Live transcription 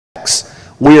Acts.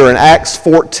 We are in Acts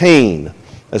 14.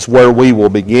 That's where we will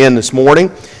begin this morning.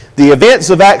 The events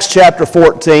of Acts chapter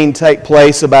 14 take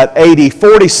place about AD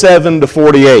 47 to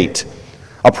 48,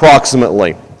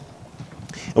 approximately.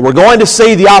 And we're going to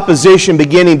see the opposition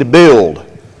beginning to build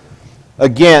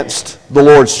against the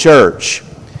Lord's church.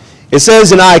 It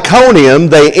says in Iconium,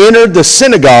 they entered the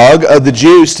synagogue of the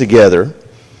Jews together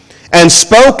and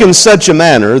spoke in such a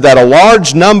manner that a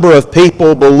large number of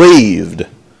people believed,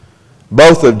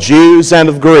 both of Jews and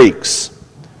of Greeks.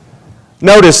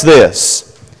 Notice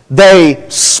this. They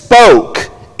spoke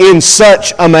in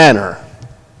such a manner.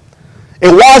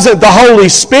 It wasn't the Holy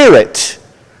Spirit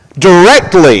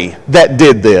directly that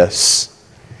did this.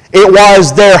 It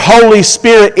was their Holy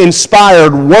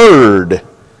Spirit-inspired word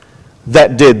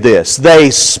that did this. They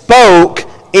spoke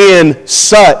in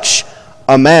such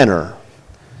a manner.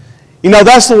 You know,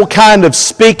 that's the kind of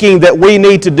speaking that we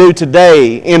need to do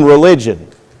today in religion.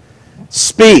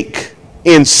 Speak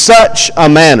in such a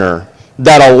manner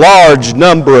that a large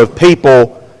number of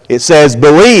people, it says,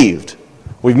 believed.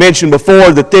 We've mentioned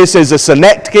before that this is a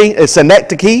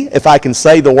synecdoche, if I can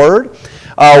say the word,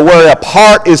 where a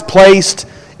part is placed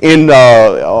in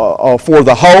for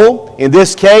the whole. In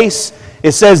this case,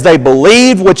 it says they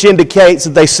believed, which indicates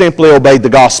that they simply obeyed the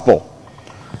gospel.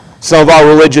 Some of our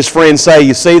religious friends say,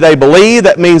 you see, they believe,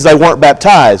 that means they weren't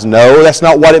baptized. No, that's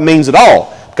not what it means at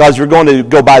all. Because you're going to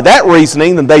go by that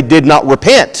reasoning, then they did not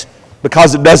repent,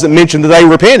 because it doesn't mention that they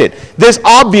repented. This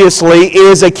obviously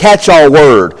is a catch-all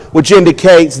word, which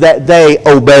indicates that they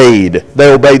obeyed.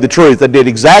 They obeyed the truth. They did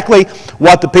exactly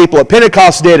what the people at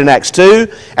Pentecost did in Acts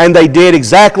 2, and they did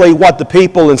exactly what the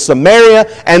people in Samaria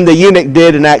and the eunuch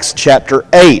did in Acts chapter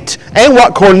 8, and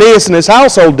what Cornelius and his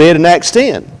household did in Acts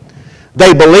 10.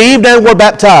 They believed and were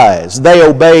baptized. They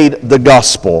obeyed the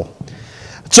gospel.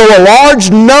 So a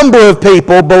large number of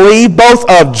people believed, both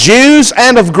of Jews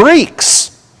and of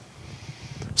Greeks.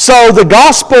 So the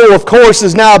gospel, of course,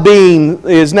 is now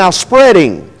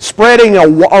spreading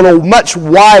on a much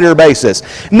wider basis.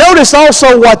 Notice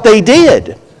also what they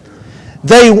did.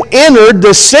 They entered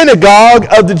the synagogue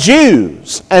of the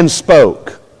Jews and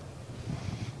spoke.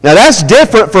 Now that's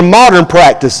different from modern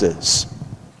practices.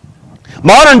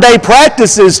 Modern day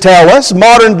practices tell us,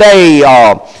 modern day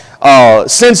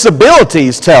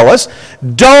sensibilities tell us,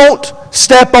 don't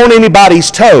step on anybody's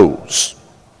toes.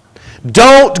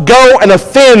 Don't go and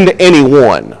offend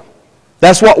anyone.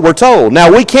 That's what we're told.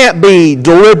 Now, we can't be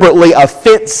deliberately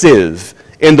offensive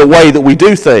in the way that we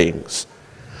do things.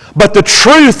 But the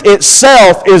truth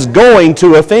itself is going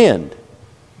to offend.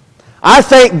 I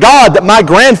thank God that my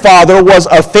grandfather was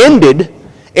offended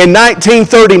in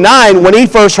 1939 when he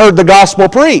first heard the gospel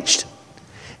preached.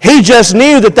 He just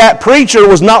knew that that preacher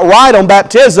was not right on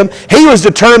baptism. He was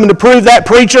determined to prove that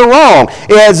preacher wrong.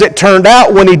 As it turned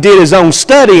out, when he did his own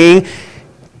studying,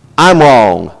 I'm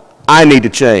wrong. I need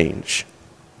to change.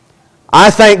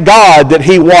 I thank God that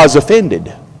he was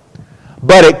offended.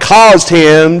 But it caused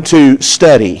him to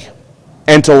study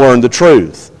and to learn the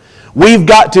truth. We've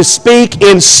got to speak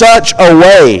in such a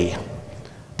way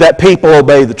that people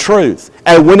obey the truth.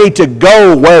 And we need to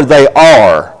go where they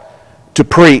are to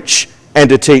preach and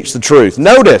to teach the truth.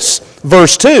 Notice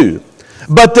verse 2.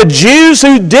 But the Jews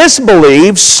who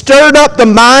disbelieved stirred up the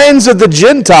minds of the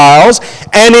Gentiles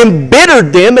and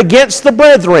embittered them against the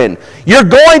brethren. You're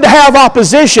going to have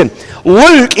opposition.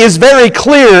 Luke is very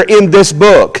clear in this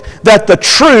book that the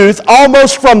truth,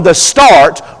 almost from the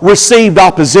start, received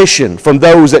opposition from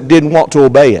those that didn't want to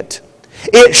obey it.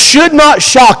 It should not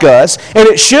shock us, and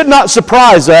it should not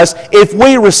surprise us if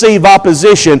we receive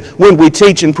opposition when we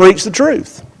teach and preach the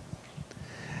truth.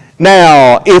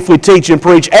 Now, if we teach and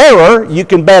preach error, you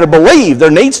can better believe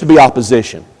there needs to be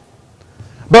opposition.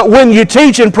 But when you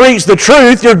teach and preach the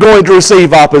truth, you're going to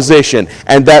receive opposition,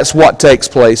 and that's what takes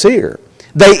place here.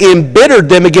 They embittered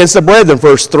them against the brethren.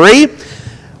 Verse 3.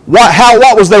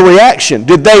 What was their reaction?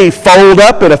 Did they fold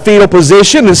up in a fetal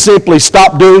position and simply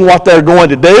stop doing what they're going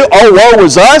to do? Oh, woe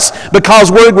is us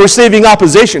because we're receiving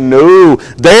opposition. No.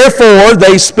 Therefore,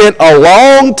 they spent a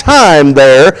long time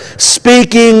there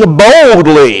speaking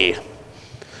boldly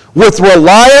with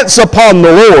reliance upon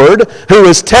the Lord, who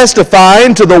is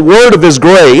testifying to the word of his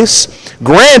grace,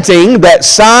 granting that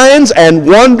signs and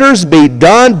wonders be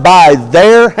done by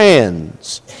their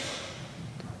hands.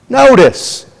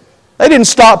 Notice, they didn't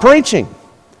stop preaching.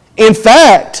 In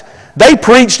fact, they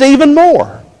preached even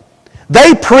more.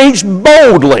 They preached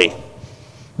boldly.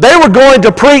 They were going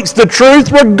to preach the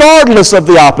truth regardless of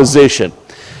the opposition.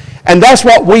 And that's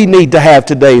what we need to have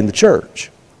today in the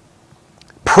church.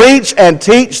 Preach and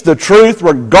teach the truth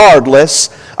regardless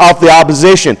of the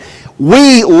opposition.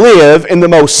 We live in the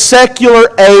most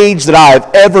secular age that I have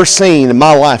ever seen in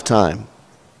my lifetime.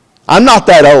 I'm not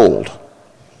that old.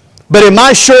 But in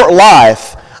my short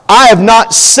life, I have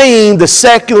not seen the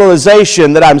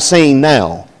secularization that I'm seeing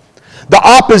now. The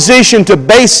opposition to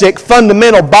basic,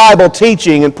 fundamental Bible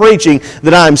teaching and preaching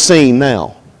that I'm seeing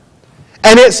now.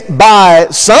 And it's by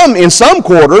some, in some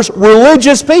quarters,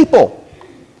 religious people.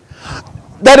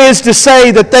 That is to say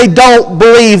that they don't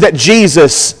believe that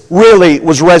Jesus really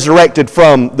was resurrected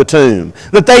from the tomb.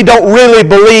 That they don't really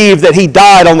believe that He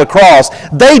died on the cross.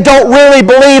 They don't really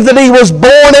believe that He was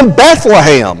born in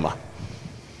Bethlehem.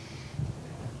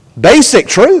 Basic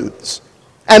truths.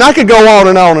 And I could go on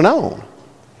and on and on.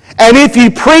 And if you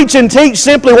preach and teach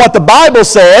simply what the Bible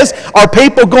says, are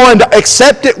people going to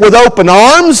accept it with open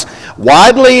arms?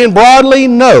 Widely and broadly,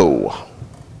 no.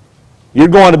 You're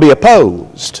going to be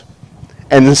opposed.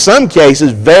 And in some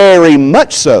cases, very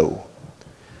much so.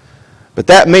 But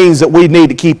that means that we need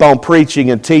to keep on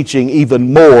preaching and teaching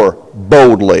even more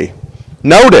boldly.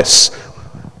 Notice,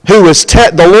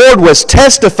 the Lord was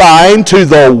testifying to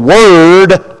the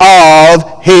word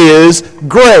of His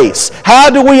grace. How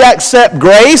do we accept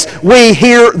grace? We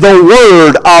hear the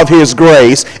word of His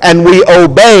grace, and we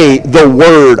obey the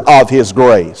word of His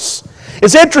grace.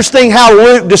 It's interesting how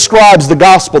Luke describes the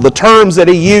gospel, the terms that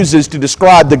he uses to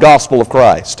describe the gospel of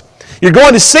Christ. You're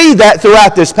going to see that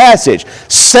throughout this passage.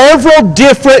 Several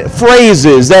different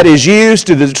phrases that is used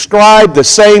to describe the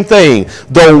same thing,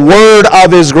 the word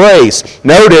of His grace.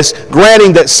 Notice,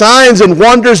 granting that signs and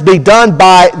wonders be done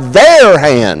by their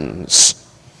hands.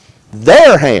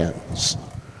 Their hands.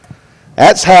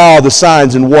 That's how the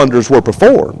signs and wonders were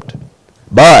performed.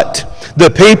 But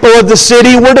the people of the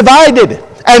city were divided.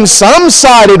 And some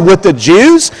sided with the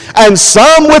Jews, and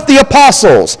some with the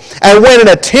apostles. And when an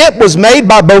attempt was made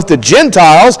by both the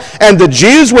Gentiles and the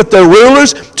Jews with their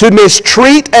rulers to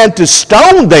mistreat and to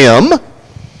stone them,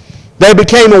 they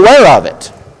became aware of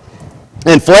it,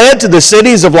 and fled to the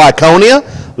cities of Lycaonia,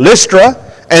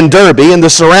 Lystra, and Derbe in the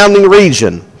surrounding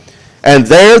region. And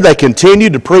there they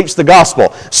continued to preach the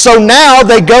gospel. So now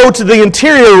they go to the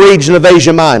interior region of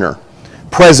Asia Minor,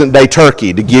 present-day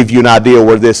Turkey, to give you an idea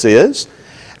where this is.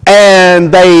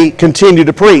 And they continue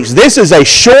to preach. This is a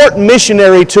short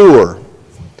missionary tour,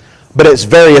 but it's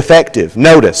very effective.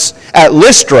 Notice, at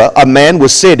Lystra, a man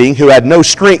was sitting who had no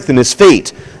strength in his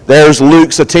feet. There's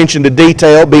Luke's attention to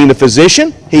detail. Being a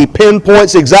physician, he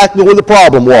pinpoints exactly where the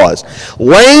problem was.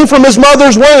 Lame from his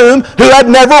mother's womb, who had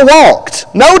never walked.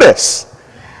 Notice,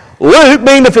 Luke,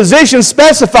 being a physician,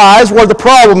 specifies where the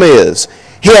problem is.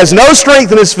 He has no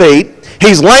strength in his feet.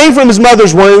 He's lame from his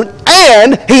mother's womb,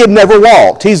 and he had never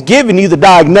walked. He's giving you the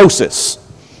diagnosis,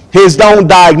 his own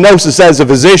diagnosis as a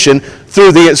physician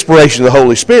through the inspiration of the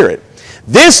Holy Spirit.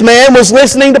 This man was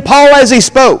listening to Paul as he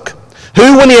spoke,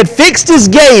 who, when he had fixed his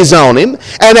gaze on him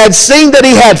and had seen that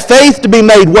he had faith to be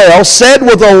made well, said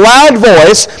with a loud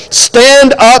voice,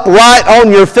 "Stand upright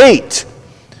on your feet."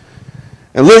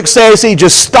 And Luke says he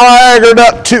just staggered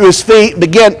up to his feet,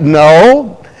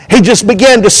 he just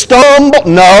began to stumble.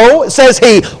 No, it says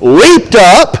he leaped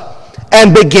up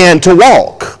and began to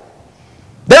walk.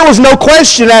 There was no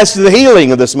question as to the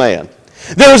healing of this man.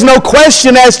 There was no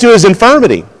question as to his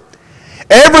infirmity.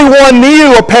 Everyone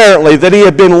knew apparently that he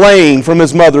had been lame from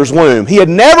his mother's womb. He had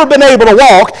never been able to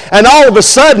walk, and all of a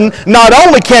sudden, not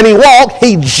only can he walk,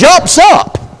 he jumps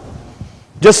up.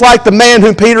 Just like the man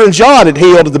whom Peter and John had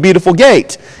healed at the beautiful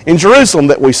gate in Jerusalem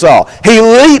that we saw. He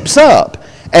leaps up.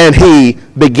 And he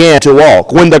began to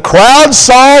walk. When the crowd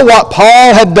saw what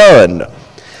Paul had done,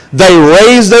 they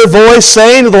raised their voice,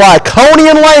 saying in the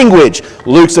Lycaonian language,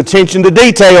 Luke's attention to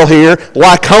detail here,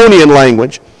 Lycaonian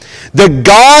language, the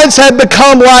gods have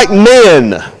become like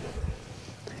men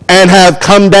and have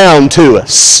come down to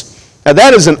us. Now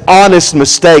that is an honest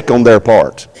mistake on their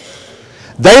part.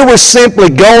 They were simply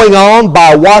going on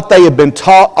by what they had been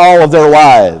taught all of their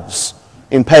lives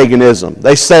in paganism.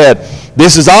 They said,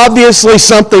 this is obviously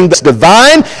something that's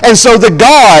divine, and so the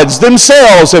gods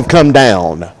themselves have come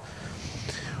down.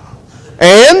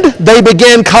 And they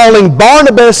began calling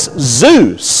Barnabas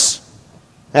Zeus.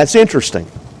 That's interesting.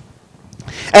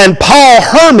 And Paul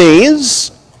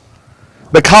Hermes,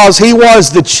 because he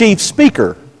was the chief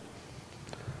speaker.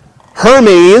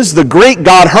 Hermes, the Greek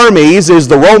god Hermes, is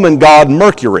the Roman god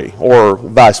Mercury, or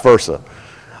vice versa.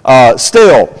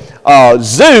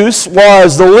 Zeus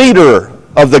was the leader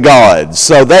of the gods.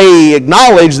 So they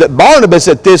acknowledged that Barnabas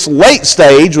at this late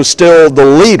stage was still the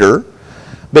leader,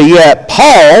 but yet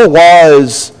Paul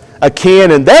was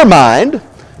akin in their mind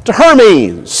to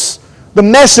Hermes, the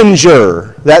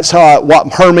messenger. That's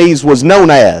what Hermes was known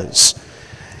as.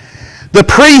 The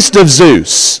priest of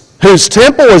Zeus, whose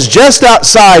temple was just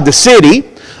outside the city,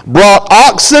 brought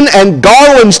oxen and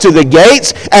garlands to the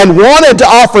gates and wanted to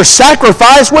offer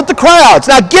sacrifice with the crowds.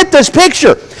 Now get this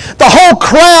picture. The whole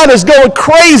crowd is going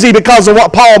crazy because of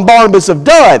what Paul and Barnabas have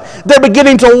done. They're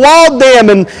beginning to laud them,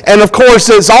 and of course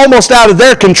it's almost out of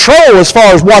their control as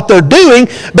far as what they're doing.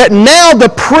 But now the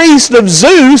priest of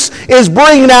Zeus is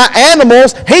bringing out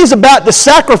animals. He's about to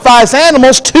sacrifice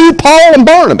animals to Paul and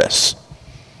Barnabas.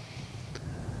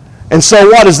 And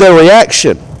so what is their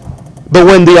reaction? But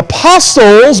when the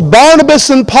apostles, Barnabas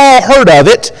and Paul, heard of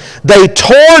it, they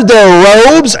tore their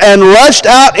robes and rushed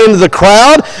out into the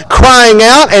crowd, crying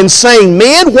out and saying,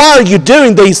 "Men, why are you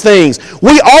doing these things?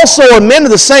 We also are men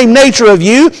of the same nature of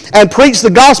you, and preach the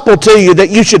gospel to you, that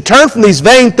you should turn from these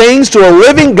vain things to a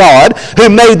living God, who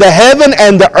made the heaven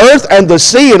and the earth and the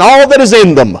sea and all that is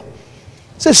in them." He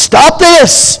says, stop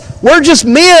this. We're just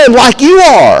men like you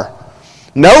are.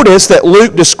 Notice that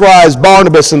Luke describes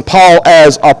Barnabas and Paul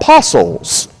as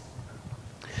apostles.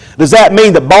 Does that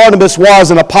mean that Barnabas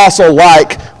was an apostle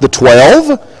like the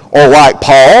 12 or like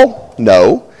Paul?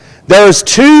 No. There's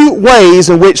two ways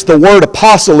in which the word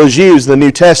apostle is used in the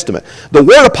New Testament. The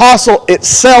word apostle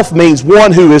itself means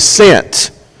one who is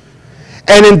sent.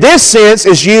 And in this sense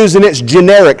is used in its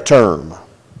generic term.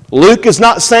 Luke is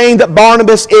not saying that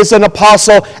Barnabas is an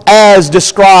apostle as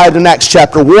described in Acts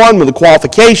chapter 1, when the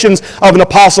qualifications of an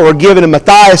apostle are given and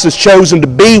Matthias is chosen to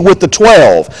be with the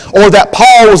 12. Or that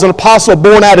Paul was an apostle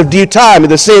born out of due time, in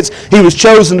the sense he was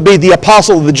chosen to be the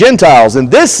apostle of the Gentiles. In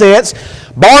this sense,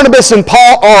 Barnabas and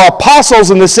Paul are apostles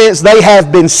in the sense they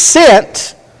have been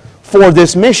sent for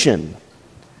this mission.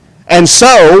 And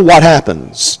so, what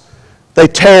happens? They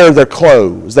tear their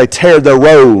clothes, they tear their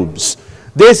robes.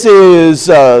 This is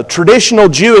a traditional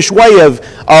Jewish way of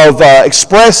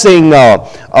expressing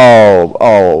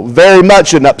very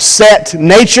much an upset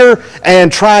nature and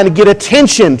trying to get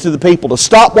attention to the people to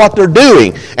stop what they're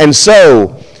doing. And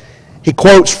so he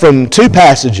quotes from two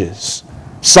passages,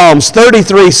 Psalms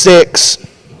 33:6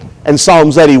 and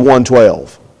Psalms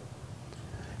 81:12.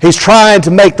 He's trying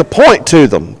to make the point to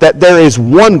them that there is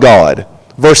one God.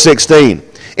 Verse 16.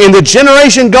 In the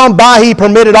generation gone by, he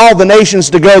permitted all the nations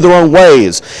to go their own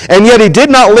ways. And yet he did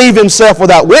not leave himself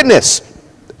without witness,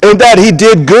 in that he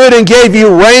did good and gave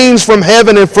you rains from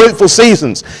heaven and fruitful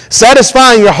seasons,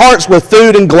 satisfying your hearts with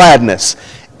food and gladness.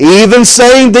 Even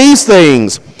saying these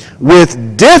things,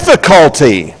 with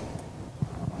difficulty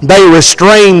they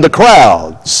restrained the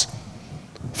crowds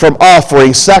from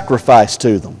offering sacrifice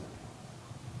to them.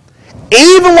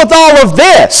 Even with all of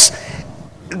this,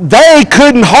 they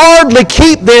couldn't hardly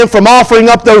keep them from offering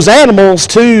up those animals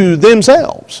to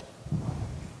themselves.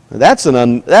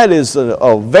 That is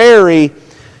a very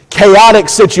chaotic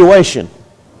situation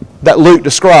that Luke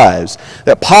describes,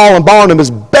 that Paul and Barnabas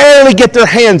barely get their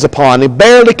hands upon, they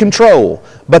barely control,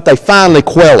 but they finally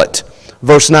quell it.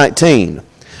 Verse 19.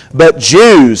 But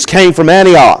Jews came from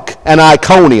Antioch and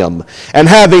Iconium, and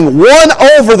having won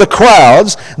over the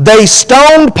crowds, they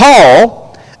stoned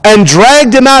Paul and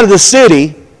dragged him out of the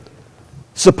city,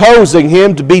 supposing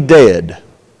him to be dead.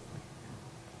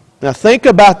 Now think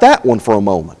about that one for a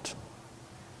moment.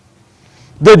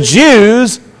 The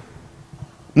Jews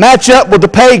match up with the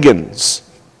pagans.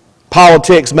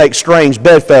 Politics makes strange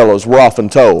bedfellows, we're often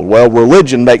told. Well,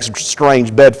 religion makes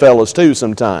strange bedfellows too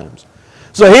sometimes.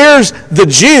 So here's the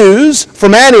Jews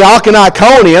from Antioch and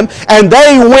Iconium, and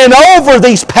they win over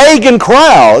these pagan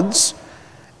crowds,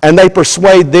 and they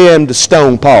persuade them to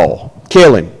stone Paul,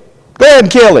 kill him. Go ahead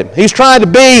and kill him. He's trying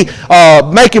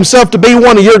to make himself to be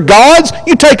one of your gods.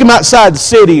 You take him outside the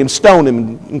city and stone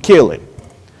him and kill him.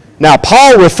 Now,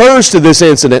 Paul refers to this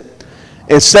incident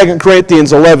in 2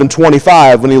 Corinthians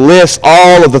 11:25 when he lists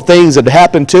all of the things that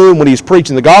happened to him when he was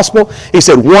preaching the gospel. He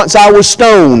said, once I was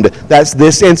stoned. That's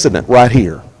this incident right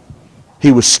here.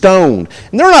 He was stoned.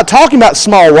 And they're not talking about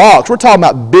small rocks. We're talking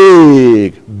about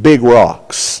big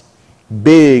rocks,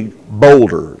 big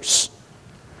boulders.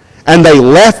 And they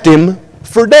left him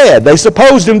for dead. They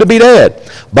supposed him to be dead.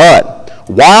 But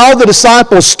while the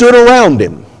disciples stood around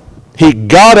him, he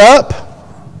got up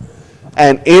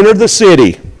and entered the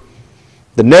city.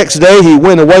 The next day he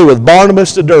went away with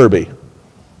Barnabas to Derbe.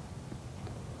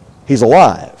 He's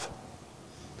alive.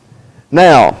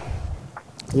 Now,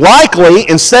 likely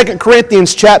in 2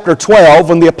 Corinthians chapter 12,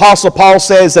 when the Apostle Paul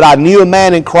says that I knew a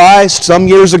man in Christ some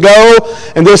years ago,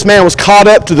 and this man was caught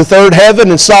up to the third heaven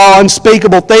and saw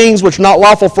unspeakable things which are not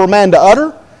lawful for a man to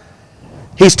utter,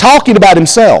 he's talking about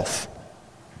himself.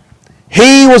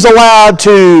 He was allowed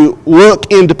to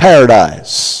look into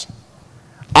paradise.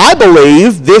 I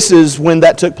believe this is when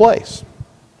that took place.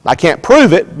 I can't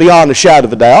prove it beyond a shadow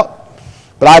of a doubt,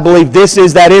 but I believe this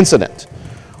is that incident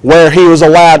where he was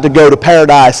allowed to go to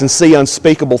paradise and see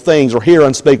unspeakable things or hear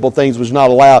unspeakable things was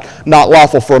not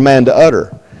lawful for a man to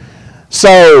utter.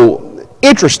 So,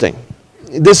 interesting.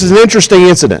 This is an interesting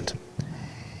incident.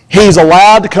 He's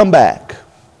allowed to come back.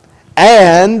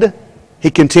 And he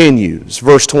continues,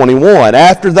 verse 21,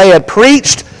 after they had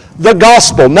preached the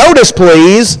gospel. Notice,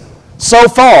 please, so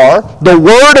far, the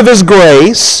word of his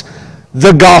grace,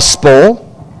 the gospel,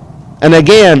 and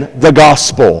again, the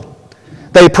gospel.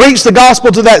 They preached the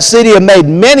gospel to that city and made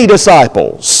many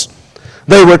disciples.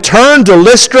 They returned to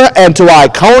Lystra and to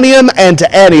Iconium and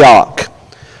to Antioch,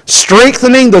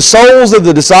 strengthening the souls of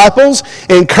the disciples,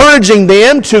 encouraging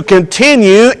them to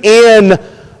continue in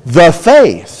the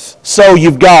faith. So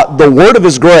you've got the word of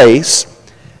his grace,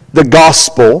 the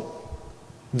gospel,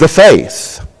 the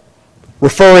faith,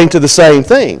 referring to the same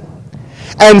thing.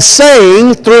 And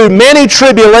saying, through many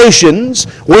tribulations,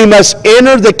 we must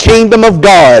enter the kingdom of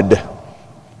God.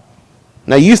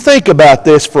 Now you think about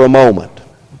this for a moment.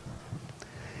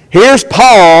 Here's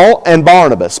Paul and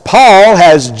Barnabas. Paul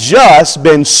has just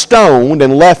been stoned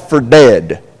and left for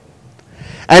dead.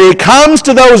 And he comes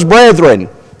to those brethren,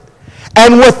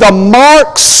 and with the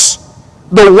marks,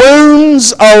 the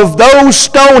wounds of those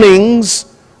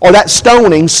stonings, or that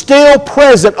stoning, still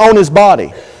present on his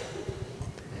body,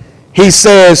 he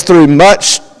says, through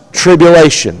much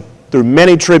tribulation, through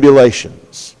many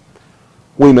tribulations,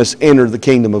 we must enter the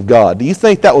kingdom of God. Do you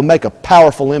think that would make a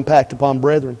powerful impact upon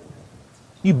brethren?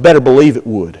 You better believe it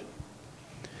would.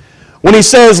 When he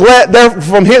says,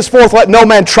 from henceforth let no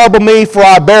man trouble me, for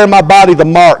I bear in my body the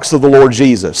marks of the Lord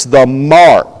Jesus. The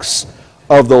marks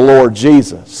of the Lord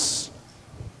Jesus.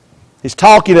 He's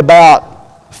talking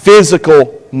about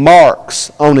physical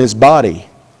marks on his body.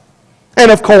 And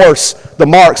of course, the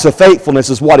marks of faithfulness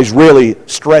is what he's really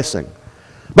stressing.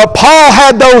 But Paul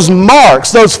had those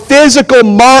marks, those physical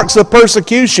marks of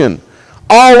persecution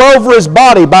all over his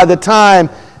body by the time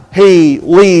he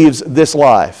leaves this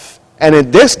life. And in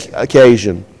this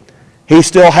occasion, he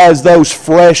still has those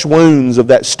fresh wounds of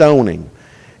that stoning.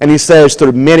 And he says,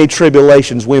 through many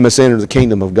tribulations we must enter the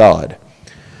kingdom of God.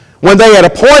 When they had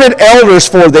appointed elders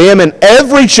for them in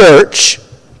every church,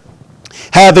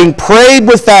 having prayed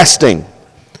with fasting,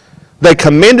 they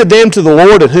commended them to the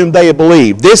Lord in whom they had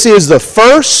believed. This is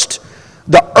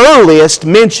the earliest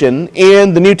mention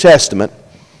in the New Testament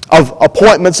of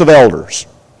appointments of elders.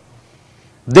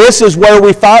 This is where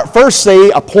we first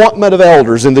see appointment of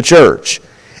elders in the church.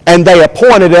 And they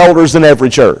appointed elders in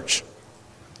every church.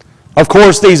 Of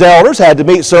course, these elders had to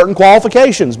meet certain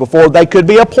qualifications before they could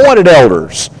be appointed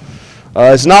elders.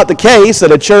 It's not the case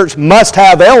that a church must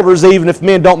have elders even if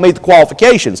men don't meet the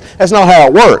qualifications. That's not how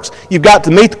it works. You've got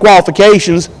to meet the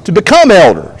qualifications to become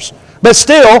elders. But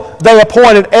still, they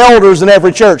appointed elders in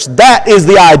every church. That is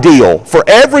the ideal, for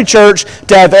every church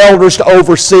to have elders to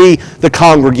oversee the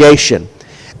congregation.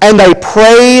 And they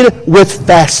prayed with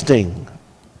fasting.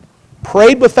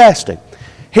 Prayed with fasting.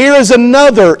 Here is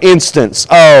another instance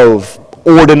of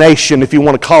ordination, if you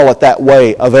want to call it that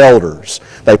way, of elders.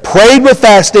 They prayed with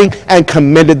fasting and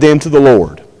commended them to the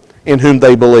Lord, in whom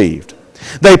they believed.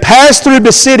 They passed through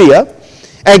Pisidia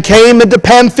and came into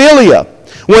Pamphylia.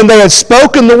 When they had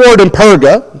spoken the word in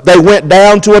Perga, they went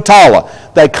down to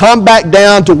Attala. They come back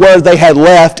down to where they had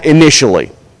left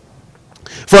initially.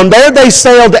 From there they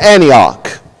sailed to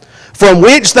Antioch, from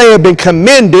which they have been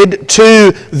commended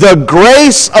to the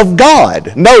grace of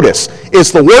God. Notice, it's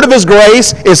the word of his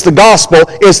grace, it's the gospel,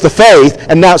 it's the faith,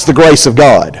 and now it's the grace of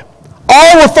God.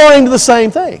 All referring to the same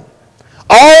thing.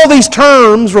 All these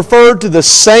terms refer to the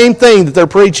same thing that they're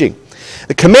preaching.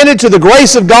 They commended to the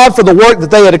grace of God for the work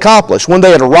that they had accomplished. When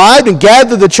they had arrived and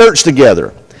gathered the church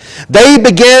together, they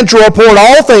began to report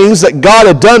all things that God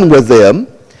had done with them,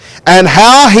 and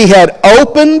how he had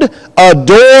opened a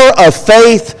door of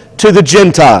faith to the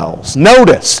Gentiles.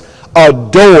 Notice, a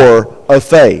door of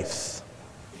faith.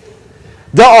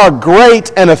 There are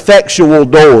great and effectual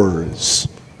doors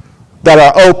that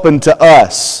are open to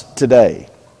us today.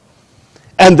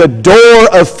 And the door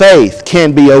of faith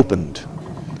can be opened.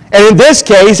 And in this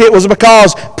case, it was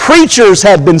because preachers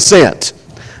had been sent.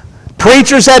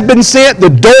 Preachers had been sent, the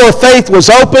door of faith was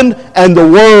opened, and the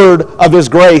word of his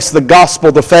grace, the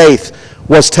gospel, the faith,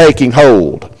 was taking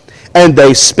hold. And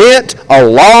they spent a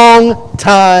long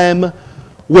time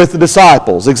with the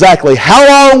disciples. Exactly how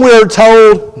long we're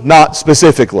told, not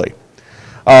specifically.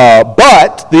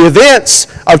 But the events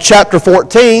of chapter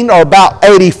 14 are about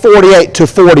AD 48 to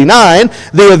 49.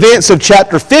 The events of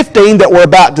chapter 15 that we're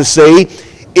about to see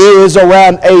is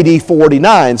around AD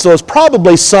 49. So it's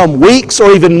probably some weeks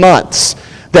or even months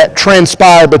that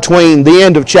transpire between the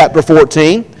end of chapter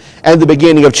 14 and the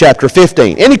beginning of chapter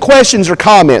 15. Any questions or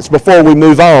comments before we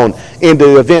move on into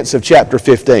the events of chapter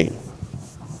 15?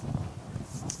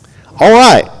 All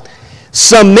right.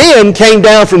 Some men came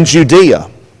down from Judea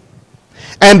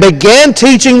and began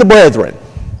teaching the brethren,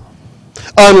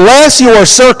 unless you are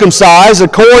circumcised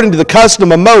according to the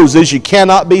custom of Moses, you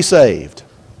cannot be saved.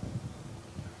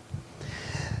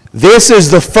 This is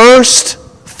the first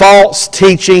false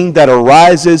teaching that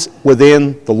arises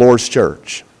within the Lord's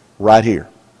church, right here.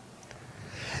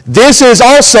 This is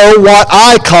also what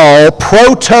I call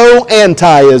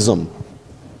proto-antiism.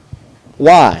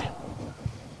 Why?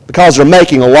 Because they're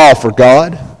making a law for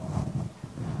God.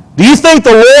 Do you think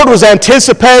the Lord was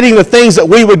anticipating the things that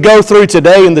we would go through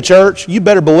today in the church? You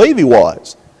better believe He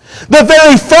was. The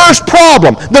very first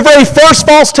problem, the very first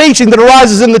false teaching that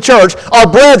arises in the church are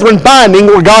brethren binding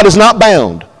where God is not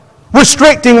bound,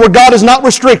 restricting where God is not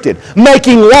restricted,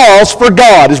 making laws for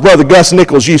God, as Brother Gus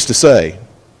Nichols used to say.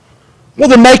 Well,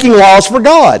 they're making laws for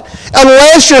God.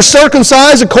 Unless you're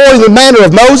circumcised according to the manner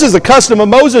of Moses, the custom of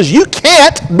Moses, you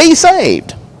can't be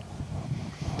saved.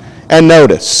 And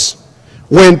notice,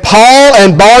 when Paul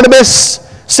and Barnabas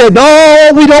said,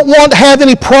 no, we don't want to have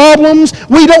any problems,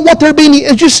 we don't want there to be any,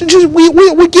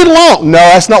 we get along. No,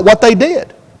 that's not what they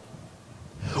did.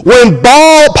 When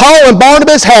Paul and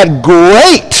Barnabas had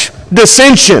great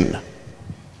dissension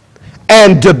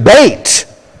and debate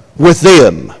with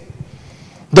them,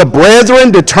 the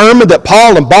brethren determined that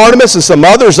Paul and Barnabas and some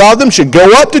others of them should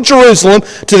go up to Jerusalem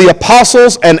to the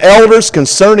apostles and elders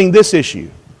concerning this issue.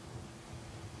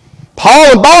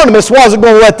 Paul and Barnabas wasn't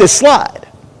going to let this slide.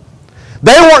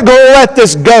 They weren't going to let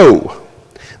this go.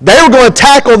 They were going to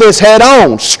tackle this head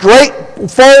on,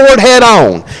 straightforward head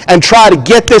on, and try to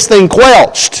get this thing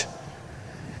quelched.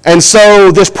 And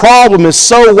so this problem is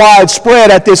so widespread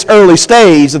at this early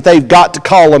stage that they've got to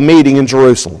call a meeting in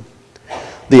Jerusalem.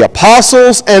 The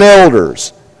apostles and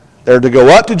elders, they're to go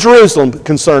up to Jerusalem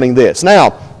concerning this.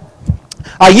 Now,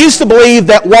 I used to believe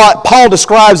that what Paul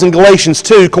describes in Galatians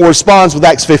 2 corresponds with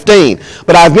Acts 15.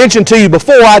 But I've mentioned to you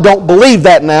before, I don't believe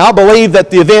that now. I believe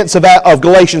that the events of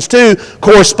Galatians 2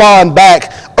 correspond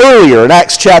back earlier in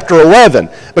Acts chapter 11,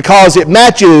 because it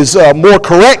matches more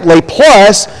correctly,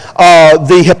 plus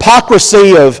the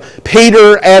hypocrisy of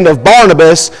Peter and of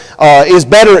Barnabas is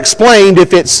better explained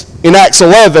if it's in Acts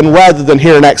 11 rather than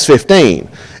here in Acts 15.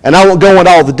 And I won't go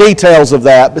into all the details of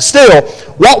that, but still,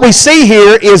 what we see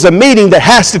here is a meeting that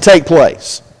has to take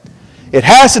place. It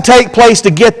has to take place to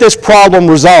get this problem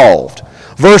resolved.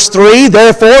 Verse 3,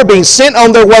 therefore, being sent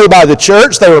on their way by the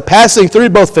church, they were passing through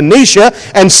both Phoenicia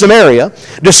and Samaria,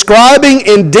 describing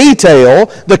in detail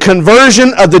the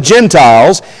conversion of the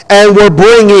Gentiles, and were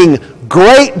bringing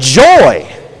great joy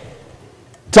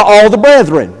to all the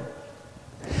brethren.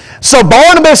 So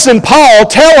Barnabas and Paul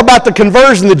tell about the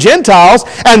conversion of the Gentiles,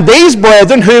 and these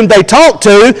brethren whom they talk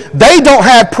to, they don't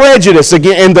have prejudice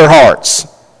in their hearts.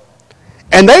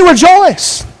 And they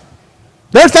rejoice.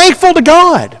 They're thankful to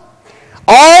God.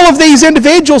 All of these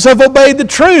individuals have obeyed the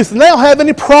truth, and they don't have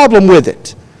any problem with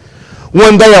it.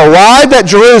 When they arrived at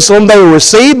Jerusalem, they were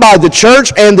received by the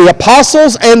church and the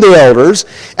apostles and the elders,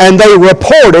 and they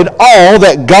reported all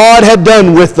that God had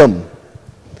done with them.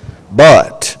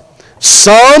 But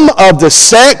some of the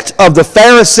sect of the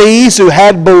Pharisees who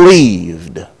had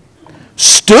believed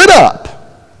stood up,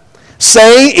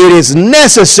 saying it is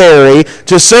necessary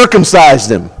to circumcise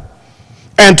them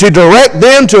and to direct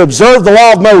them to observe the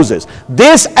law of Moses.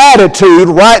 This attitude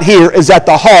right here is at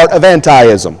the heart of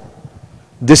antiism.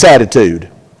 This attitude.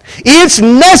 It's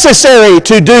necessary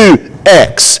to do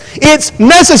X. It's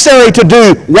necessary to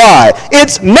do Y.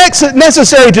 It's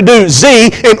necessary to do Z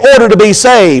in order to be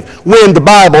saved, when the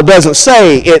Bible doesn't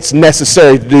say it's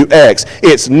necessary to do X.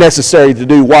 It's necessary to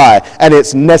do Y, and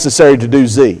it's necessary to do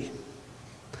Z.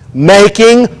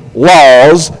 Making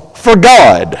laws for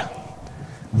God.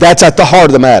 That's at the heart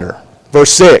of the matter.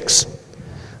 Verse 6.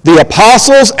 The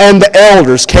apostles and the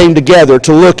elders came together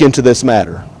to look into this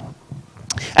matter.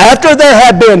 After there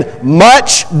had been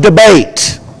much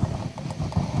debate,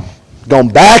 gone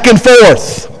back and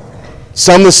forth,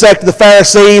 some of the sect of the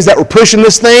Pharisees that were pushing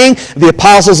this thing, the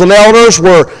apostles and elders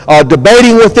were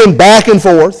debating with them back and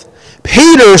forth.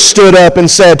 Peter stood up and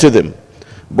said to them,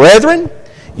 brethren,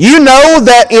 you know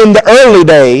that in the early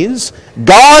days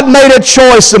God made a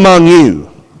choice among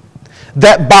you,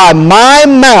 that by my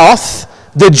mouth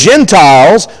the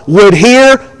Gentiles would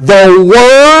hear the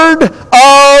word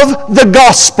of the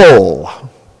gospel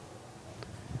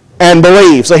and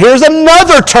believe. So here's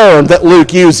another term that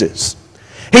Luke uses.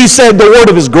 He said the word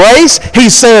of his grace. He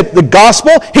said the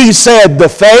gospel. He said the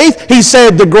faith. He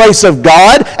said the grace of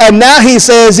God. And now he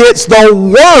says it's the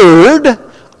word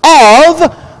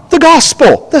of the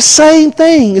gospel. The same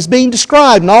thing is being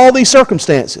described in all these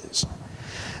circumstances.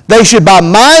 They should by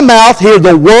my mouth hear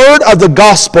the word of the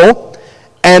gospel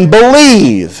and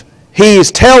believe. He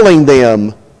is telling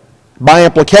them by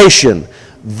implication,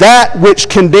 that which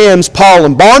condemns Paul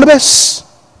and Barnabas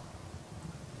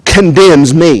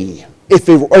condemns me. If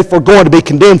we're going to be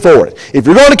condemned for it. If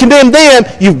you're going to condemn them,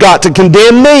 you've got to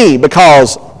condemn me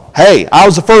because, hey, I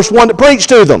was the first one that preached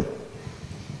to them.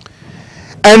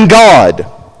 And God,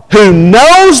 who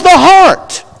knows the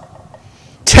heart,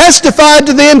 testified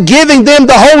to them, giving them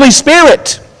the Holy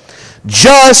Spirit,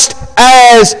 just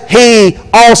as He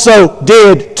also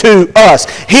did to us.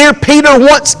 Here Peter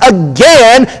once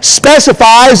again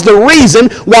specifies the reason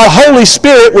why Holy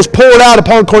Spirit was poured out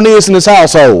upon Cornelius and his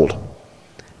household.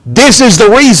 This is the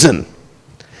reason.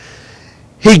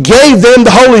 He gave them the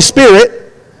Holy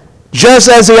Spirit, just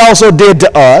as He also did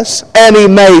to us, and He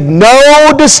made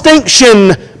no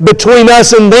distinction between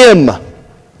us and them.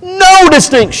 No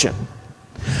distinction.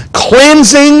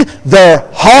 Cleansing their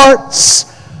hearts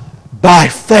by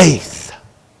faith.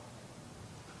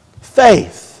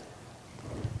 Faith.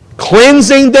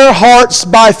 Cleansing their hearts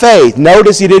by faith.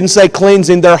 Notice He didn't say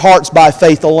cleansing their hearts by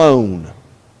faith alone.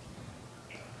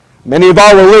 Many of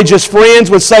our religious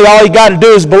friends would say all you got to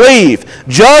do is believe.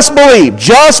 Just believe.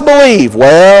 Just believe.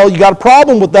 Well, you got a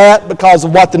problem with that because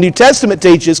of what the New Testament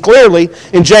teaches clearly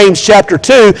in James chapter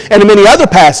 2 and in many other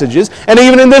passages. And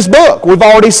even in this book, we've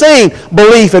already seen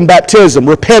belief in baptism,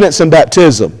 repentance in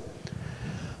baptism.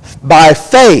 By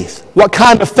faith. What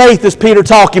kind of faith is Peter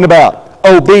talking about?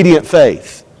 Obedient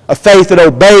faith. A faith that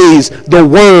obeys the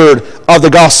word of the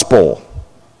gospel.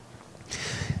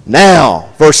 Now,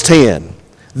 verse 10.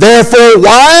 Therefore,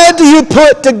 why do you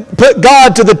put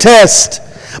God to the test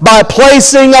by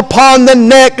placing upon the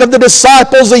neck of the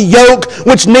disciples a yoke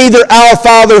which neither our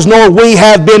fathers nor we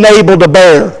have been able to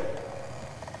bear?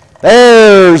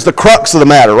 There's the crux of the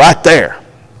matter right there.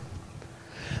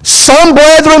 Some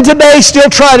brethren today still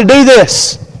try to do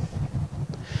this.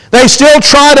 They still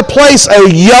try to place a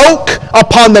yoke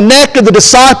upon the neck of the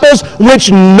disciples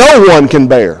which no one can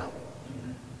bear.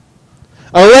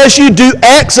 Unless you do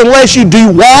X, unless you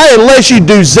do Y, unless you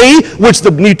do Z, which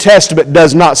the New Testament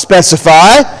does not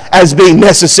specify as being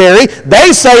necessary.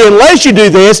 They say unless you do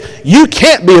this, you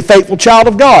can't be a faithful child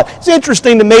of God. It's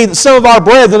interesting to me that some of our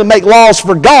brethren that make laws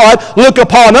for God look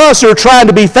upon us who are trying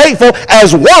to be faithful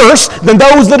as worse than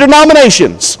those of the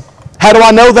denominations. How do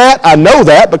I know that? I know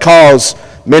that because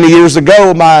many years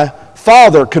ago my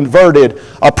father converted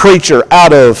a preacher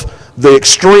out of the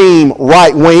extreme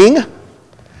right wing,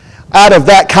 out of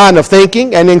that kind of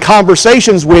thinking, and in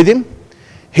conversations with him,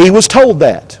 he was told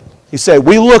that. He said,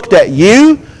 we looked at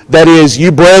you, that is, you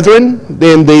brethren,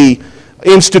 in the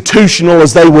institutional,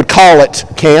 as they would call it,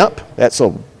 camp. That's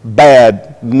a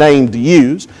bad name to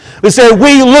use. They said,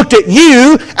 we looked at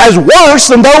you as worse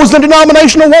than those in the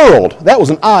denominational world. That was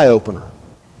an eye-opener.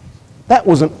 That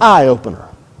was an eye-opener.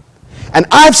 And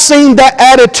I've seen that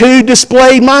attitude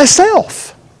displayed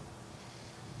myself.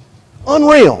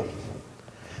 Unreal.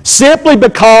 Simply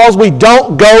because we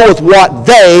don't go with what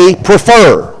they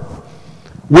prefer,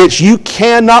 which you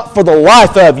cannot for the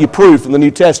life of you prove from the New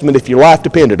Testament if your life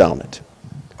depended on it.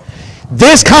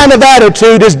 This kind of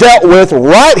attitude is dealt with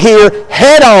right here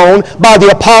head on by the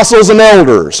apostles and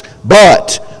elders.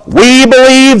 But we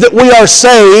believe that we are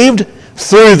saved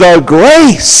through the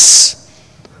grace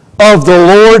of the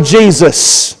Lord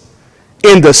Jesus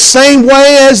in the same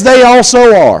way as they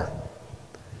also are.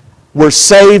 We're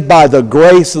saved by the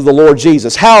grace of the Lord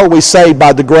Jesus. How are we saved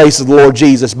by the grace of the Lord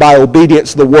Jesus? By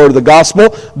obedience to the word of the gospel,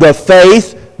 the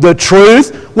faith, the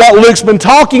truth, what Luke's been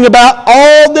talking about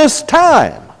all this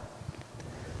time.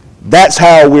 That's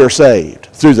how we're saved,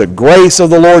 through the grace of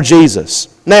the Lord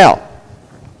Jesus. Now,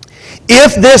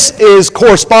 if this is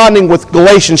corresponding with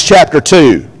Galatians chapter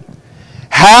 2,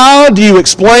 how do you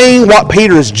explain what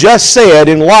Peter has just said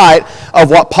in light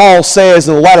of what Paul says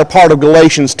in the latter part of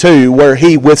Galatians 2, where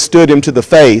he withstood him to the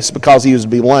face because he was to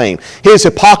be lame? His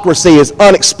hypocrisy is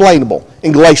unexplainable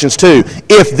in Galatians 2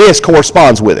 if this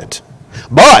corresponds with it.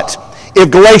 But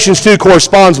if Galatians 2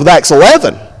 corresponds with Acts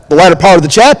 11, the latter part of the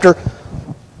chapter,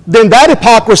 then that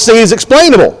hypocrisy is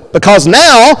explainable because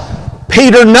now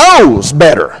Peter knows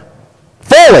better,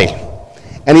 fully.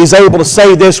 And he's able to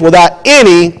say this without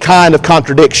any kind of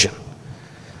contradiction.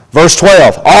 Verse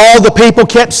 12, all the people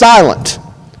kept silent,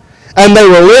 and they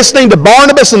were listening to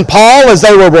Barnabas and Paul as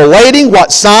they were relating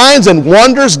what signs and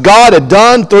wonders God had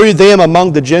done through them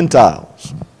among the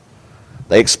Gentiles.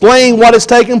 They explained what has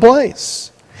taken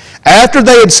place. After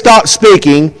they had stopped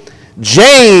speaking,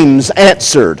 James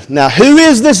answered. Now, who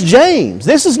is this James?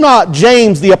 This is not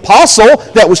James the apostle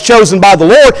that was chosen by the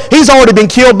Lord. He's already been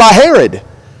killed by Herod.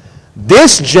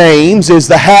 This James is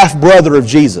the half-brother of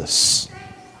Jesus.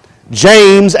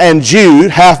 James and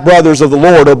Jude, half-brothers of the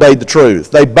Lord, obeyed the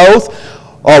truth. They both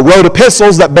wrote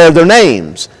epistles that bear their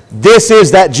names. This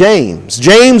is that James.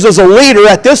 James is a leader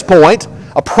at this point,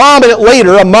 a prominent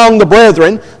leader among the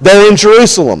brethren there in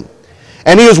Jerusalem.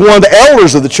 And he was one of the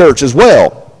elders of the church as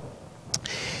well.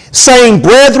 Saying,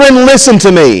 "Brethren, listen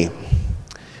to me.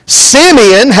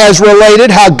 Simeon has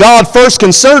related how God first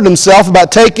concerned himself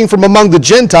about taking from among the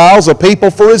Gentiles a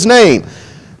people for his name."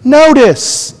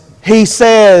 Notice, he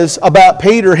says about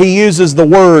Peter, he uses the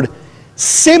word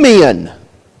Simeon.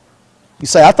 You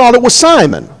say, I thought it was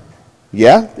Simon.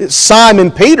 Yeah, it's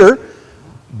Simon Peter,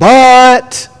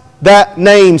 but that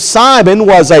name Simon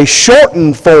was a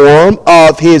shortened form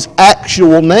of his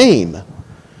actual name,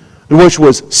 which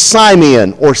was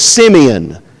Simeon or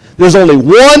Simeon. There's only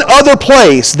one other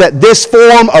place that this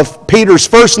form of Peter's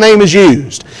first name is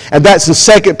used, and that's in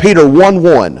 2 Peter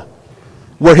 1:1,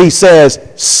 where he says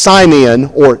Simeon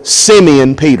or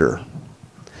Simeon Peter.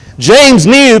 James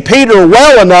knew Peter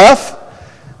well enough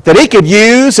that he could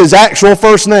use his actual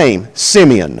first name,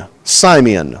 Simeon,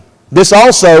 Simeon. This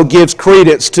also gives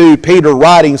credence to Peter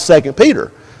writing 2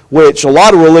 Peter, which a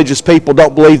lot of religious people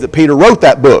don't believe that Peter wrote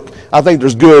that book. I think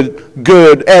there's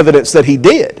good evidence that he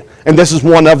did. And this is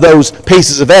one of those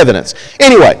pieces of evidence.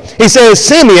 Anyway, he says,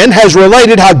 Simeon has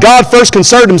related how God first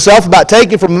concerned himself about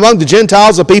taking from among the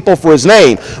Gentiles a people for his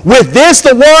name. With this,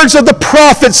 the words of the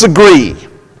prophets agree.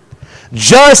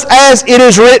 Just as it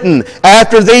is written,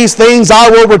 after these things I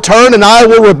will return, and I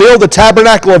will rebuild the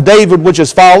tabernacle of David which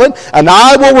is fallen, and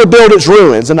I will rebuild its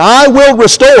ruins, and I will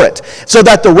restore it, so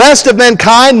that the rest of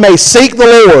mankind may seek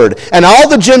the Lord, and all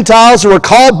the Gentiles who are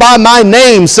called by my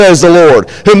name, says the Lord,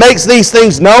 who makes these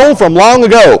things known from long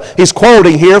ago. He's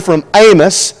quoting here from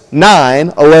Amos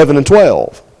 9, 11, and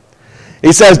 12.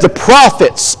 He says, the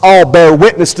prophets all bear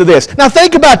witness to this. Now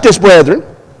think about this, brethren.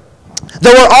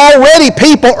 There were already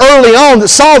people early on that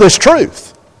saw this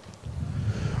truth.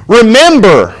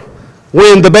 Remember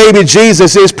when the baby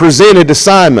Jesus is presented to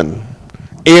Simon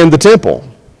in the temple.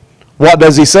 What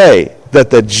does he say? That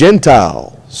the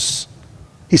Gentiles,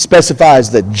 he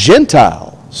specifies that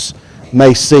Gentiles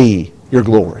may see your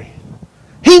glory.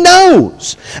 He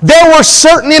knows. There were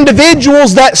certain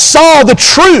individuals that saw the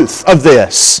truth of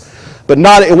this, but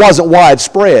it wasn't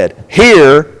widespread.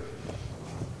 Here,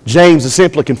 James is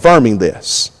simply confirming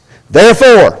this.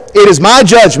 Therefore, it is my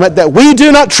judgment that we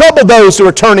do not trouble those who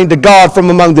are turning to God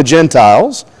from among the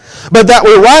Gentiles, but that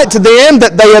we write to them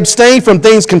that they abstain from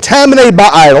things contaminated by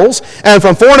idols, and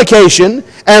from fornication,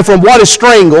 and from what is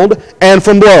strangled, and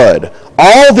from blood.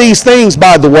 All these things,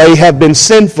 by the way, have been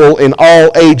sinful in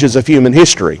all ages of human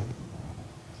history.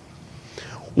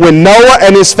 When Noah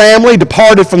and his family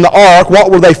departed from the ark, what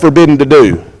were they forbidden to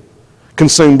do?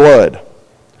 Consume blood.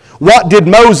 What did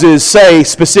Moses say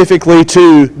specifically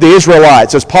to the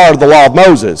Israelites as part of the law of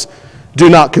Moses? Do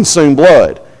not consume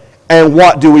blood. And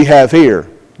what do we have here?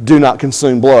 Do not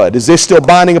consume blood. Is this still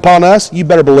binding upon us? You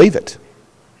better believe it.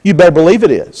 You better believe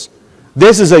it is.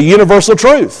 This is a universal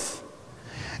truth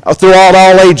throughout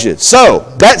all ages.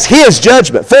 So, that's his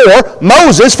judgment. For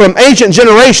Moses from ancient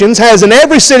generations has in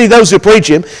every city those who preach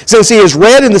him, since he is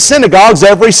read in the synagogues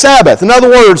every Sabbath. In other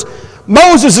words,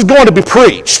 Moses is going to be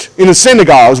preached in the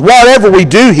synagogues, whatever we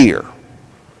do here.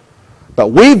 But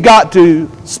we've got to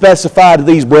specify to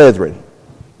these brethren,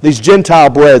 these Gentile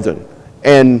brethren,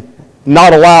 and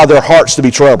not allow their hearts to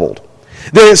be troubled.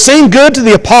 Then it seemed good to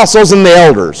the apostles and the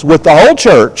elders, with the whole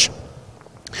church,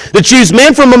 to choose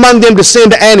men from among them to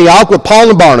send to Antioch with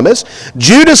Paul and Barnabas,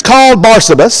 Judas called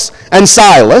Barsabas, and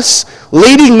Silas,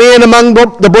 leading men among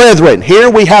the brethren. Here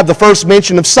we have the first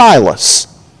mention of Silas,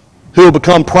 who will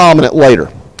become prominent later.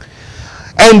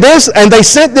 And they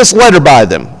sent this letter by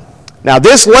them. Now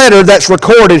this letter that's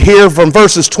recorded here from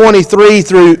verses 23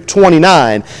 through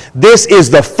 29, this is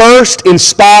the first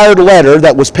inspired letter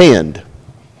that was penned.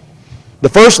 The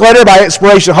first letter by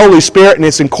inspiration of the Holy Spirit, and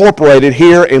it's incorporated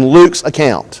here in Luke's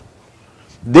account.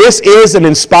 This is an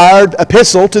inspired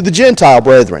epistle to the Gentile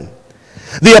brethren.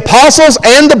 The apostles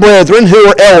and the brethren who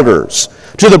are elders,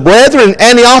 to the brethren in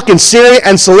Antioch and Syria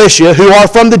and Cilicia who are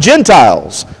from the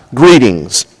Gentiles,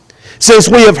 greetings. Since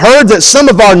we have heard that some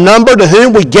of our number to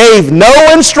whom we gave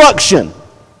no instruction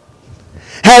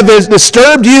have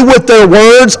disturbed you with their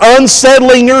words,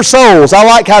 unsettling your souls. I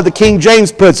like how the King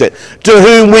James puts it, to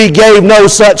whom we gave no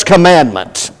such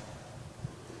commandment.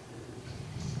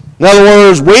 In other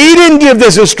words, we didn't give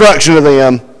this instruction to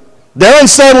them. They're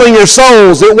unsettling your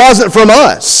souls. It wasn't from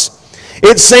us.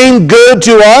 It seemed good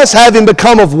to us, having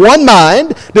become of one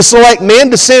mind, to select men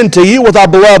to send to you with our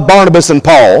beloved Barnabas and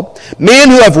Paul, men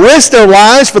who have risked their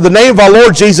lives for the name of our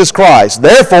Lord Jesus Christ.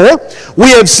 Therefore,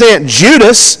 we have sent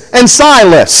Judas and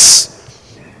Silas.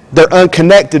 They're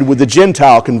unconnected with the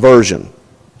Gentile conversion,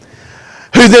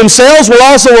 who themselves will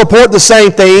also report the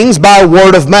same things by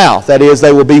word of mouth. That is,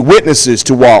 they will be witnesses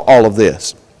to all of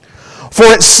this. For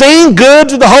it seemed good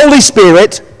to the Holy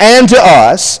Spirit and to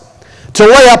us to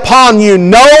lay upon you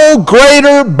no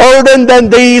greater burden than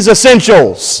these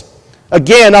essentials.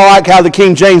 Again, I like how the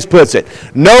King James puts it.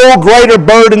 No greater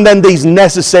burden than these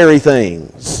necessary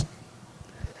things.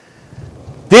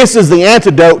 This is the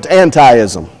antidote to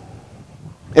antiism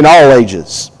in all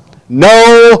ages.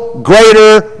 No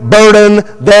greater burden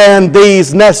than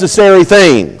these necessary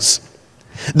things.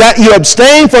 That you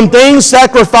abstain from things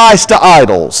sacrificed to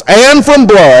idols, and from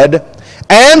blood,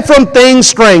 and from things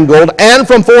strangled, and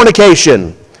from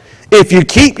fornication. If you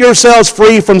keep yourselves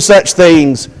free from such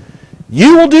things,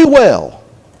 you will do well.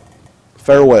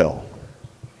 Farewell.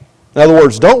 In other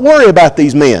words, don't worry about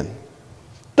these men.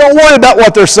 Don't worry about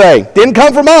what they're saying. Didn't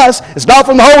come from us. It's not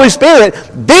from the Holy Spirit.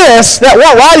 This, that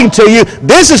we're writing to you,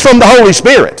 this is from the Holy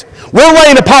Spirit. We're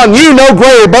laying upon you no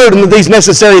greater burden than these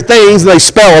necessary things, and they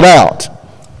spell it out.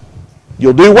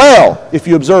 You'll do well if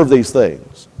you observe these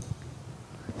things.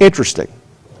 Interesting.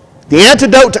 The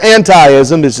antidote to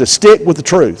antiism is to stick with the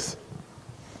truth.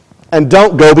 And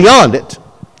don't go beyond it.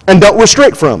 And don't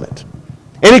restrict from it.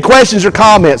 Any questions or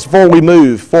comments before we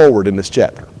move forward in this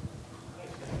chapter?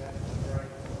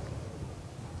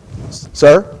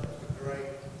 Sir?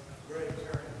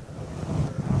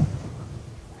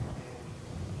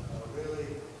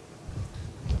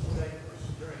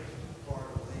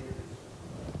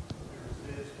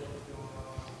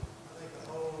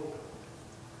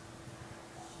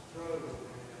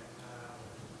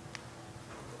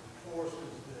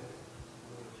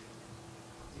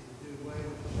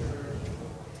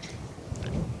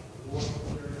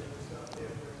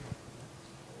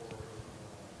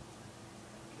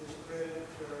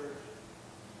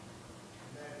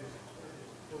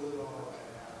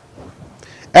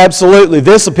 Absolutely.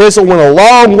 This epistle went a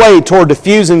long way toward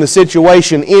diffusing the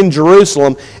situation in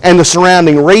Jerusalem and the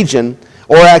surrounding region,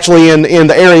 or actually in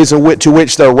the areas to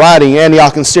which they're writing,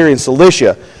 Antioch and Syria and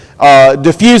Cilicia,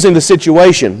 diffusing the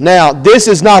situation. Now, this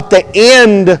is not the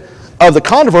end of the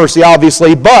controversy,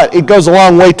 obviously, but it goes a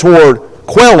long way toward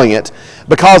quelling it,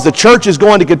 because the church is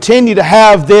going to continue to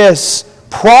have this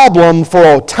problem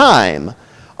for a time,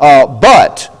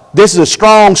 but this is a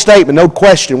strong statement, no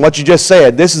question, what you just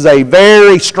said. This is a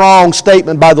very strong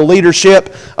statement by the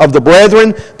leadership of the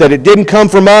brethren that it didn't come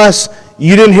from us,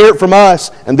 you didn't hear it from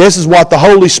us, and this is what the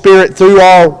Holy Spirit through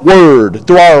our word,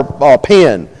 through our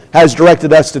pen, has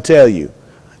directed us to tell you.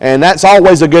 And that's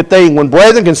always a good thing when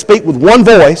brethren can speak with one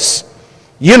voice,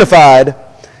 unified,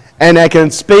 and they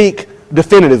can speak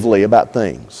definitively about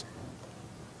things.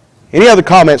 Any other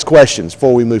comments, questions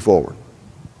before we move forward?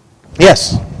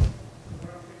 Yes?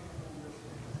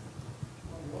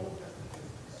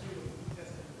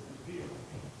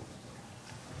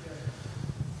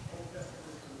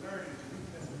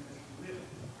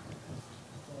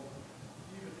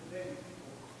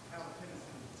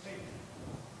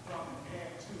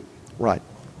 Right.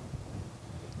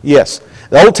 Yes.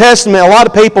 The Old Testament, a lot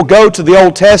of people go to the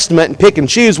Old Testament and pick and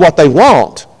choose what they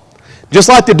want, just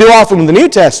like they do often in the New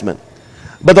Testament.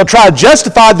 But they'll try to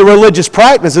justify the religious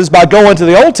practices by going to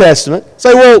the Old Testament.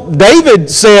 Say, well, David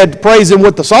said, praise him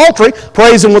with the psaltery,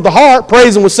 praise him with the harp,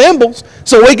 praise him with cymbals,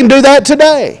 so we can do that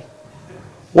today.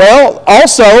 Well,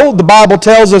 also, the Bible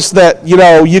tells us that,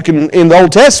 you can, in the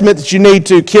Old Testament, that you need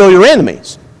to kill your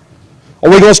enemies. Are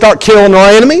we going to start killing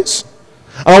our enemies?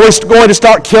 Are we going to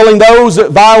start killing those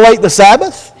that violate the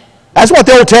Sabbath? That's what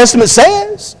the Old Testament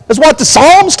says. That's what the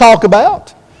Psalms talk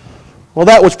about. Well,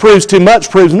 that which proves too much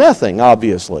proves nothing,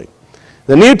 obviously.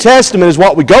 The New Testament is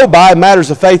what we go by in matters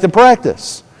of faith and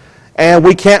practice. And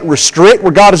we can't restrict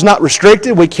where God is not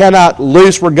restricted. We cannot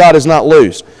loose where God is not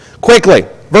loose. Quickly,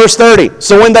 verse 30.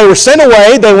 So when they were sent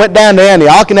away, they went down to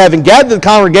Antioch, and having gathered the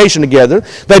congregation together,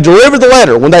 they delivered the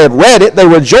letter. When they had read it, they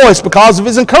rejoiced because of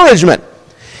his encouragement.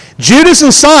 Judas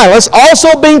and Silas,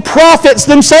 also being prophets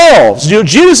themselves.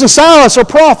 Judas and Silas are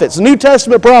prophets, New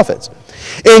Testament prophets.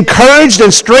 Encouraged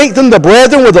and strengthened the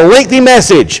brethren with a lengthy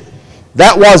message.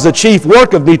 That was the chief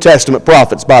work of New Testament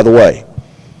prophets, by the way,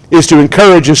 is to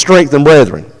encourage and strengthen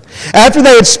brethren. After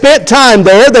they had spent time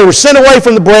there, they were sent away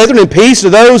from the brethren in peace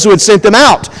to those who had sent them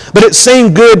out. But it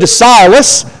seemed good to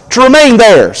Silas to remain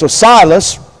there. So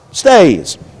Silas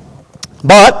stays.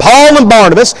 But Paul and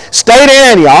Barnabas stayed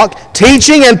at Antioch,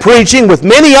 teaching and preaching with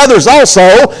many others also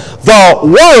the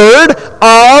word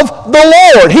of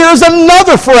the Lord. Here's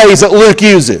another phrase that Luke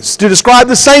uses to describe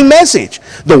the same message.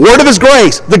 The word of his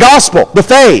grace, the gospel, the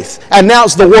faith, and now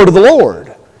it's the word of the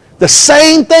Lord. The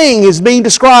same thing is being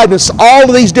described in all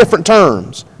of these different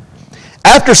terms.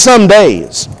 After some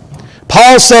days,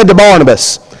 Paul said to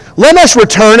Barnabas, "Let us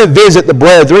return and visit the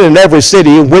brethren in every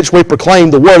city in which we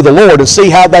proclaim the word of the Lord and see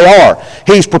how they are."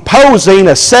 He's proposing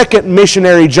a second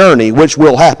missionary journey, which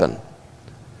will happen.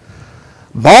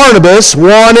 Barnabas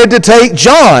wanted to take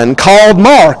John, called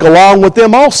Mark, along with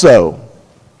them also.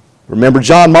 Remember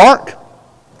John Mark?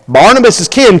 Barnabas is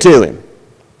kin to him.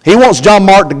 He wants John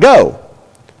Mark to go.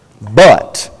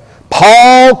 But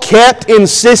Paul kept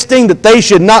insisting that they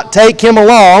should not take him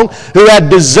along, who had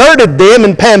deserted them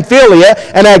in Pamphylia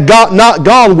and had not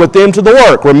gone with them to the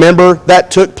work. Remember that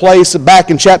took place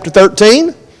back in chapter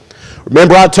 13?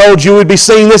 Remember I told you we'd be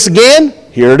seeing this again?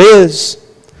 Here it is.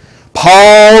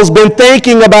 Paul's been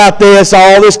thinking about this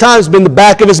all this time. It's been in the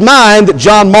back of his mind that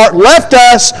John Mark left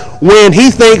us when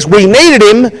he thinks we needed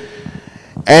him,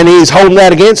 and he's holding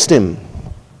that against him.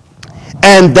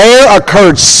 And there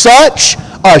occurred such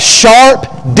a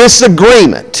sharp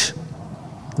disagreement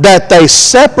that they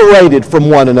separated from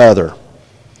one another.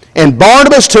 And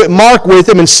Barnabas took Mark with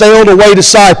him and sailed away to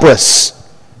Cyprus.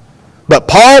 But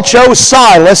Paul chose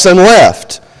Silas and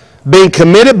left, being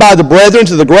committed by the brethren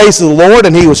to the grace of the Lord,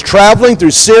 and he was traveling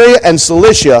through Syria and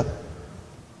Cilicia,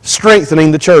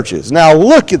 strengthening the churches. Now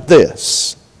look at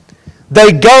this.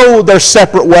 They go their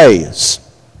separate ways.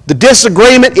 The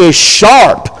disagreement is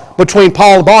sharp between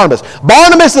Paul and Barnabas.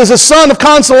 Barnabas is a son of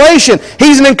consolation.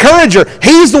 He's an encourager.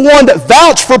 He's the one that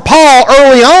vouched for Paul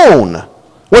early on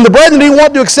when the brethren didn't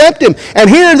want to accept him. And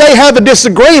here they have a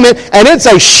disagreement, and it's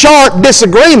a sharp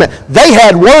disagreement. They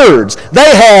had words.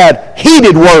 They had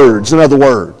heated words, in other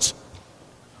words.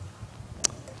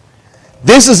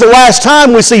 This is the last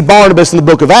time we see Barnabas in the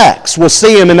book of Acts. We'll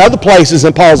see him in other places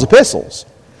in Paul's epistles.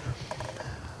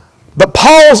 But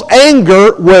Paul's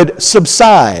anger would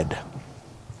subside.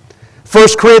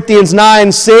 1 Corinthians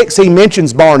 9:6, he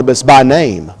mentions Barnabas by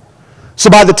name. So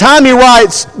by the time he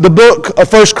writes the book of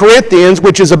 1 Corinthians,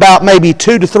 which is about maybe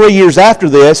 2 to 3 years after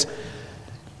this,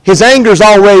 his anger's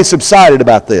already subsided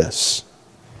about this.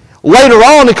 Later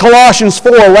on in Colossians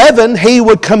 4:11, he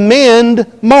would commend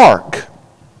Mark.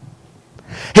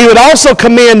 He would also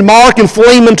commend Mark in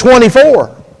Philemon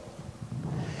 24.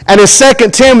 And in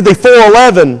 2 Timothy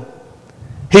 4:11,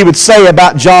 he would say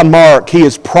about John Mark, "He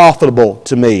is profitable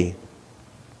to me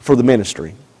for the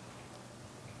ministry."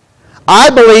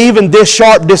 I believe in this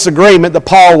sharp disagreement that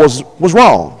Paul was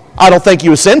wrong. I don't think he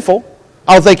was sinful.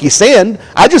 I don't think he sinned.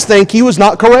 I just think he was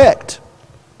not correct.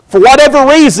 For whatever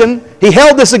reason, he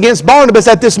held this against Barnabas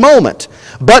at this moment.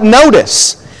 But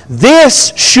notice,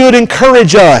 this should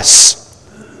encourage us.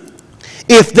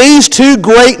 If these two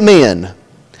great men,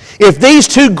 if these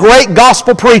two great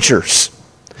gospel preachers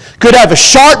could have a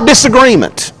sharp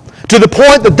disagreement to the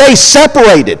point that they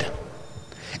separated,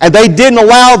 and they didn't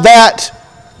allow that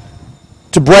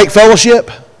to break fellowship,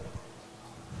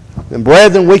 then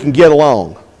brethren, we can get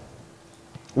along.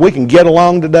 We can get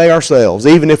along today ourselves,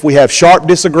 even if we have sharp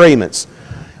disagreements.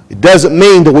 It doesn't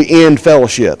mean that we end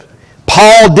fellowship.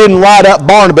 Paul didn't write up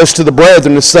Barnabas to the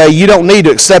brethren and say, "You don't need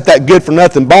to accept that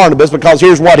good-for-nothing Barnabas because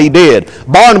here's what he did."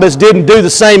 Barnabas didn't do the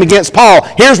same against Paul.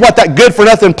 Here's what that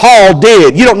good-for-nothing Paul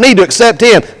did. You don't need to accept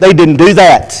him. They didn't do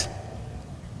that.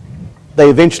 They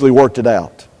eventually worked it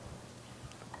out.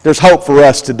 There's hope for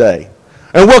us today.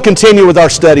 And we'll continue with our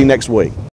study next week.